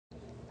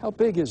How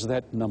big is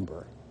that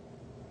number?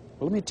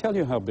 Well, let me tell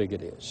you how big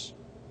it is.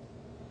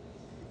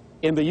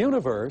 In the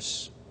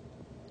universe,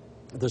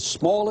 the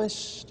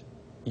smallest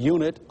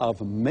unit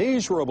of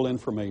measurable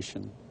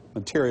information,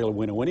 material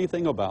we know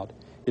anything about,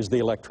 is the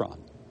electron.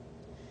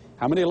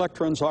 How many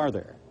electrons are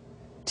there?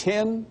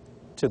 10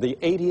 to the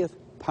 80th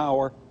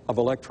power of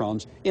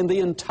electrons in the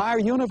entire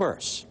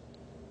universe.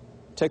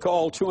 Take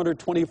all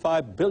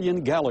 225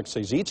 billion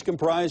galaxies, each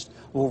comprised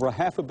of over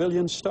 500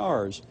 million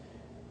stars.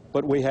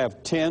 But we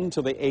have 10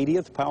 to the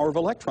 80th power of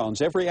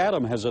electrons. Every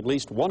atom has at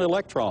least one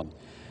electron.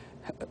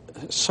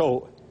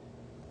 So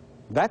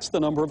that's the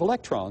number of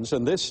electrons,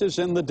 and this is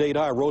in the data.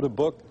 I wrote a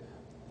book,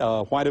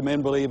 Why Do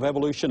Men Believe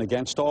Evolution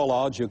Against All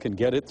Odds? You can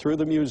get it through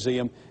the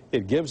museum.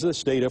 It gives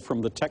this data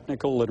from the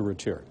technical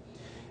literature.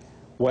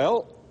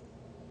 Well,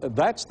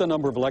 that's the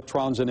number of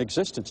electrons in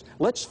existence.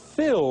 Let's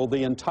fill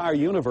the entire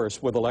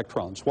universe with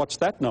electrons. What's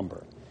that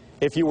number?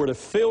 If you were to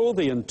fill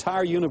the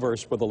entire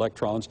universe with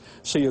electrons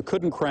so you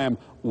couldn't cram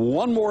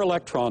one more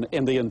electron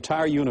in the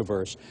entire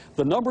universe,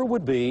 the number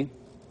would be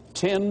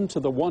 10 to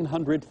the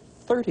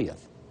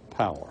 130th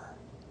power.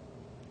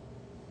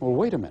 Well,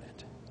 wait a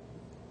minute.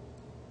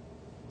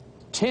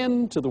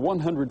 10 to the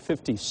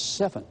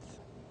 157th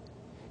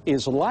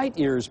is light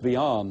years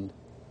beyond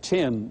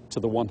 10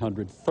 to the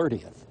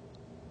 130th.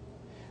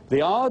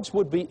 The odds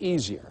would be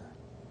easier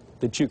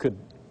that you could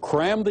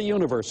cram the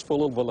universe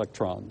full of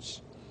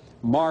electrons,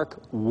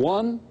 mark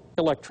one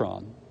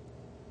electron,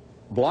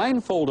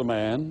 blindfold a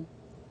man,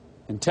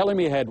 and tell him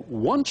he had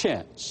one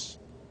chance,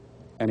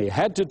 and he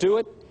had to do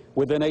it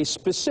within a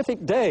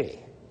specific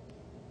day.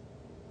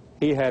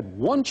 He had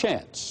one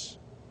chance,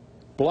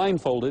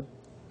 blindfolded,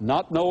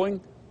 not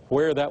knowing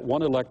where that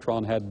one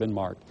electron had been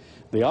marked.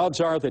 The odds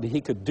are that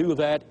he could do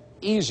that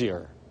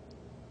easier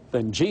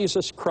than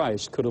Jesus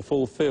Christ could have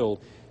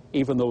fulfilled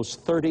even those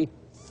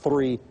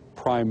 33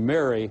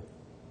 primary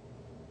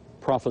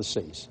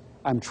prophecies.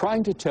 I'm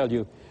trying to tell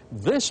you,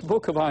 this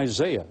book of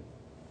Isaiah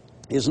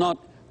is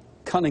not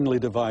cunningly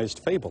devised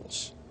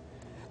fables.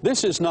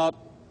 This is not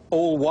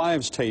old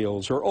wives'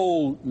 tales or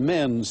old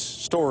men's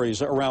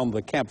stories around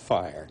the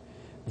campfire.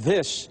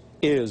 This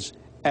is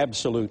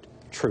absolute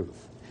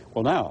truth.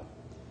 Well, now,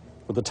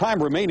 with the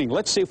time remaining,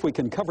 let's see if we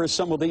can cover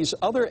some of these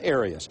other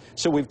areas.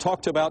 So we've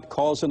talked about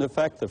cause and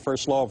effect, the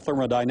first law of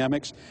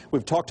thermodynamics.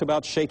 We've talked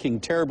about shaking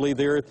terribly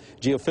the earth,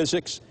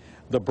 geophysics,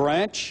 the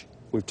branch.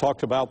 We've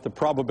talked about the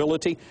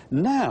probability.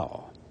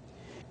 Now,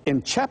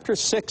 in chapter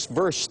 6,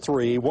 verse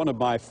 3, one of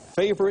my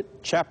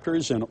favorite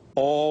chapters in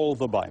all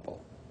the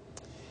Bible,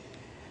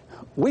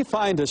 we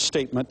find a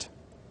statement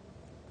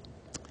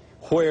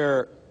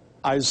where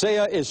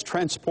Isaiah is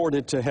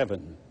transported to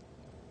heaven,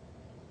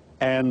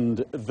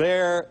 and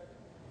there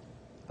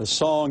the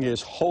song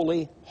is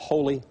Holy,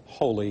 Holy,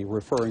 Holy,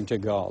 referring to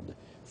God.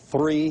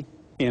 3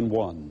 in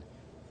 1.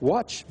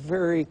 Watch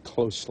very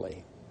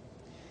closely.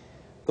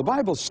 The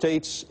Bible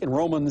states in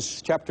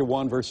Romans chapter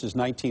 1, verses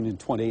 19 and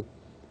 20,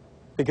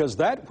 because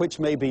that which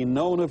may be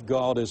known of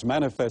God is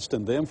manifest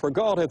in them, for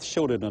God hath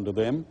showed it unto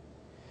them.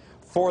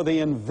 For the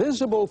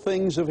invisible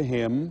things of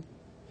Him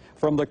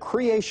from the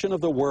creation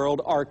of the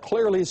world are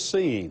clearly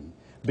seen,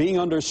 being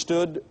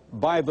understood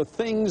by the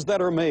things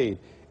that are made,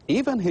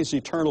 even His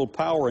eternal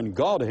power and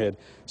Godhead,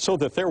 so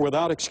that they're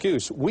without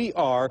excuse. We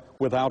are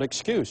without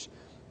excuse.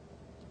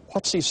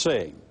 What's he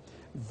saying?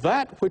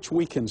 That which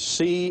we can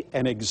see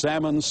and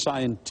examine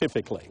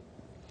scientifically,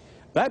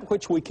 that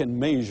which we can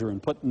measure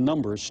and put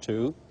numbers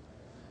to,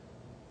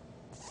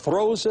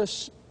 throws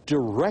us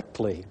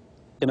directly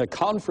in a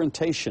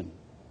confrontation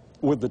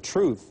with the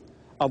truth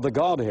of the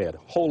Godhead.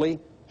 Holy,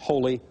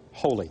 holy,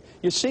 holy.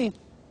 You see,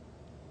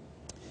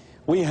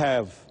 we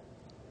have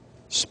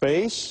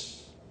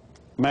space,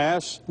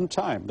 mass, and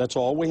time. That's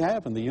all we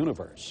have in the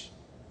universe.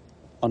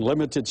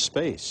 Unlimited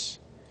space.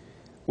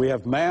 We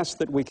have mass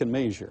that we can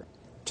measure.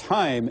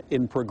 Time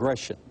in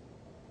progression.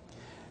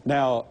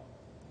 Now,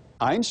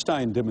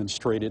 Einstein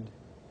demonstrated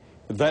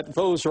that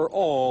those are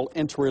all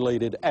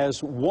interrelated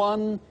as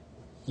one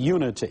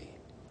unity.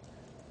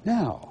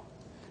 Now,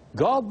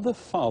 God the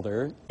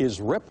Father is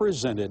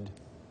represented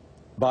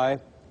by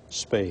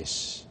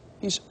space.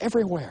 He's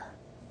everywhere.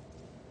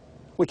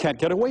 We can't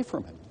get away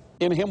from Him.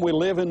 In Him we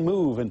live and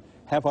move and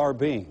have our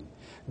being.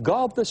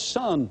 God the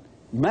Son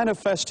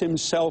manifests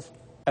Himself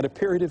at a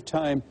period of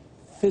time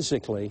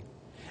physically,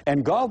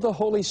 and God the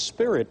Holy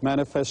Spirit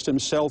manifests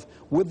Himself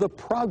with the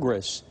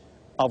progress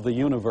of the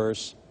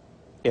universe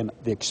in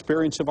the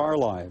experience of our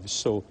lives.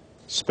 So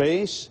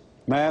space,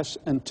 mass,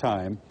 and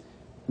time,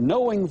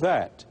 knowing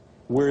that,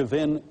 we're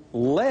then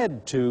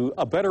led to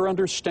a better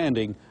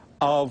understanding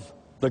of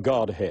the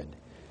Godhead.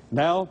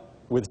 Now,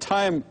 with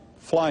time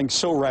flying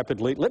so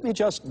rapidly, let me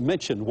just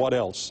mention what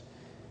else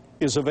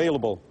is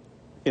available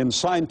in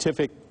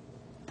scientific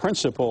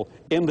principle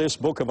in this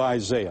book of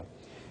Isaiah.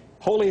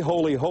 Holy,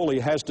 holy, holy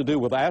has to do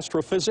with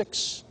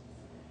astrophysics.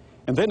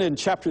 And then in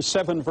chapter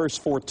 7, verse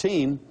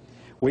 14,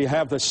 we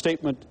have the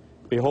statement,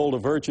 behold, a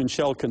virgin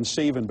shall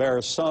conceive and bear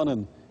a son,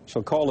 and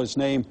shall call his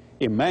name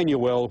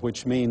Emmanuel,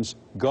 which means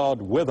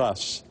God with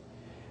us.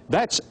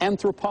 That's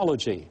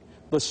anthropology,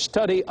 the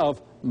study of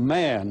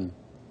man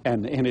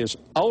and in his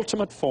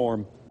ultimate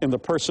form in the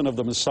person of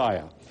the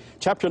Messiah.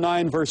 Chapter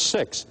 9, verse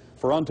 6,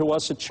 for unto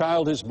us a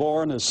child is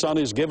born, a son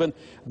is given.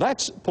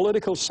 That's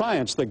political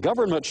science. The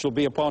government shall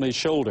be upon his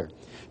shoulder.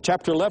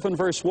 Chapter 11,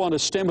 verse 1, a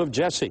stem of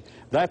Jesse.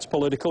 That's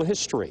political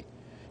history.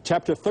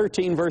 Chapter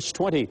 13, verse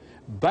 20,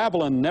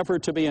 Babylon never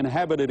to be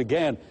inhabited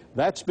again.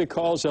 That's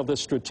because of the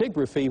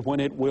stratigraphy when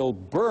it will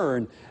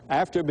burn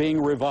after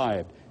being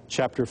revived.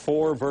 Chapter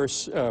 4,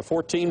 verse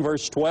 14,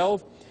 verse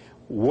 12,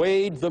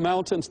 weighed the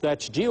mountains.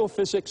 That's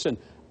geophysics and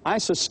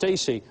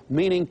isostasy,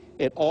 meaning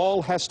it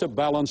all has to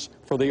balance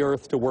for the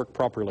earth to work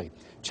properly.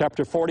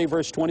 Chapter 40,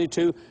 verse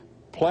 22,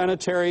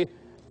 planetary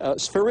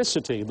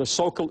sphericity, the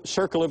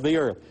circle of the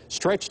earth,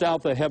 stretched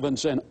out the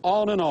heavens, and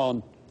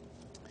on,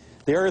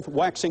 the earth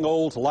waxing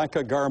old like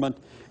a garment,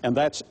 and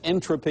that's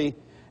entropy.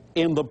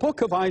 In the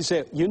book of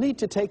Isaiah, you need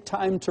to take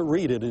time to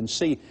read it and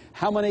see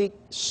how many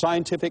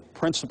scientific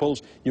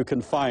principles you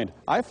can find.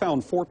 I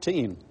found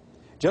 14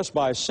 just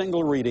by a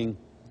single reading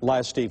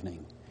last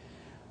evening.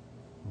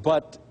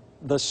 But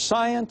the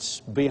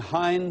science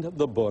behind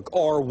the book,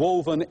 or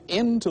woven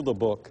into the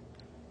book,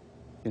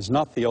 is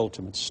not the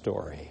ultimate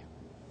story.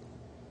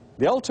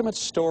 The ultimate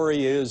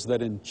story is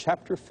that in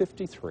chapter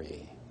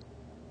 53,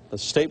 the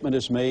statement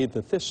is made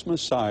that this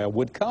Messiah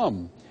would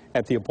come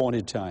at the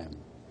appointed time,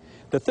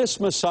 that this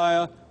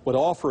Messiah would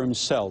offer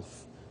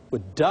himself,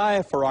 would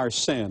die for our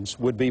sins,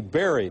 would be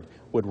buried,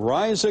 would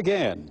rise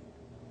again,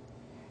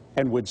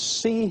 and would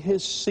see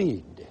his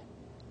seed,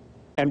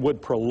 and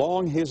would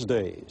prolong his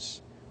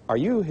days. Are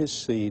you his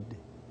seed?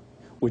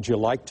 Would you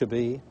like to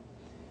be?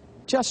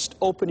 Just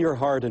open your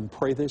heart and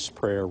pray this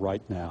prayer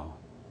right now.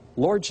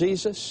 Lord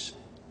Jesus,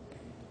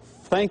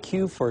 thank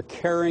you for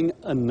caring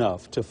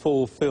enough to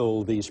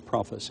fulfill these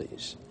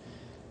prophecies.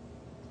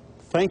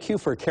 Thank you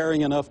for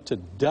caring enough to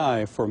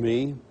die for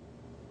me,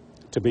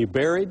 to be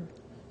buried,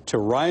 to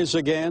rise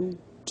again,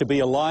 to be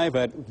alive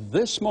at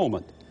this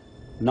moment,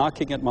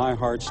 knocking at my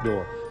heart's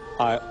door.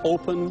 I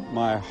open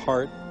my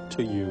heart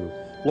to you.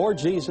 Lord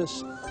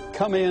Jesus,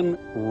 come in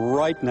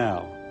right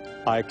now.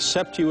 I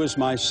accept you as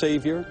my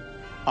Savior.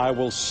 I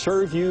will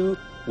serve you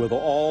with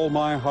all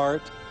my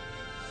heart.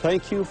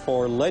 Thank you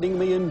for letting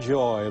me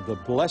enjoy the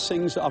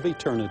blessings of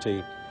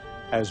eternity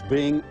as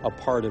being a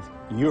part of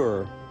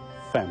your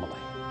family.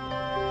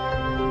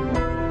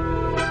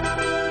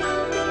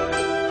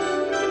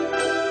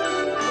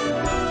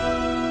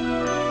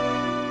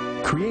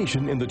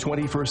 Creation in the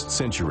 21st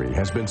Century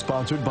has been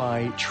sponsored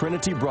by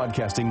Trinity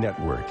Broadcasting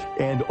Network,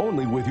 and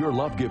only with your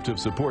love gift of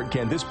support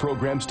can this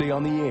program stay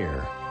on the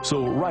air.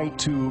 So write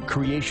to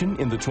Creation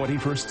in the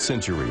 21st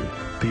Century,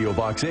 P.O.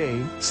 Box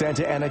A,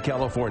 Santa Ana,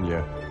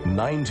 California,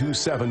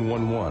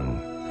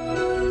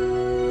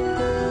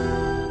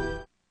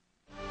 92711.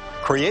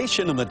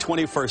 Creation in the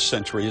 21st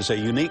Century is a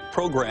unique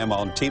program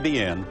on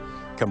TBN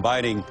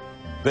combining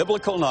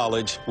biblical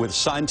knowledge with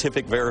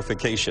scientific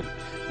verification.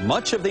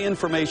 Much of the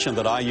information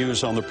that I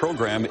use on the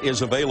program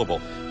is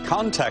available.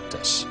 Contact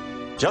us.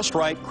 Just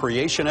write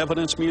Creation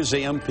Evidence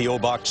Museum, P.O.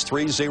 Box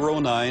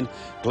 309,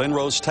 Glen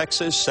Rose,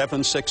 Texas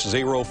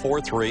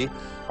 76043,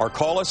 or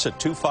call us at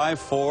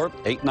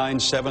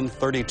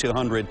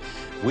 254-897-3200.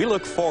 We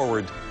look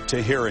forward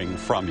to hearing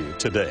from you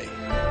today.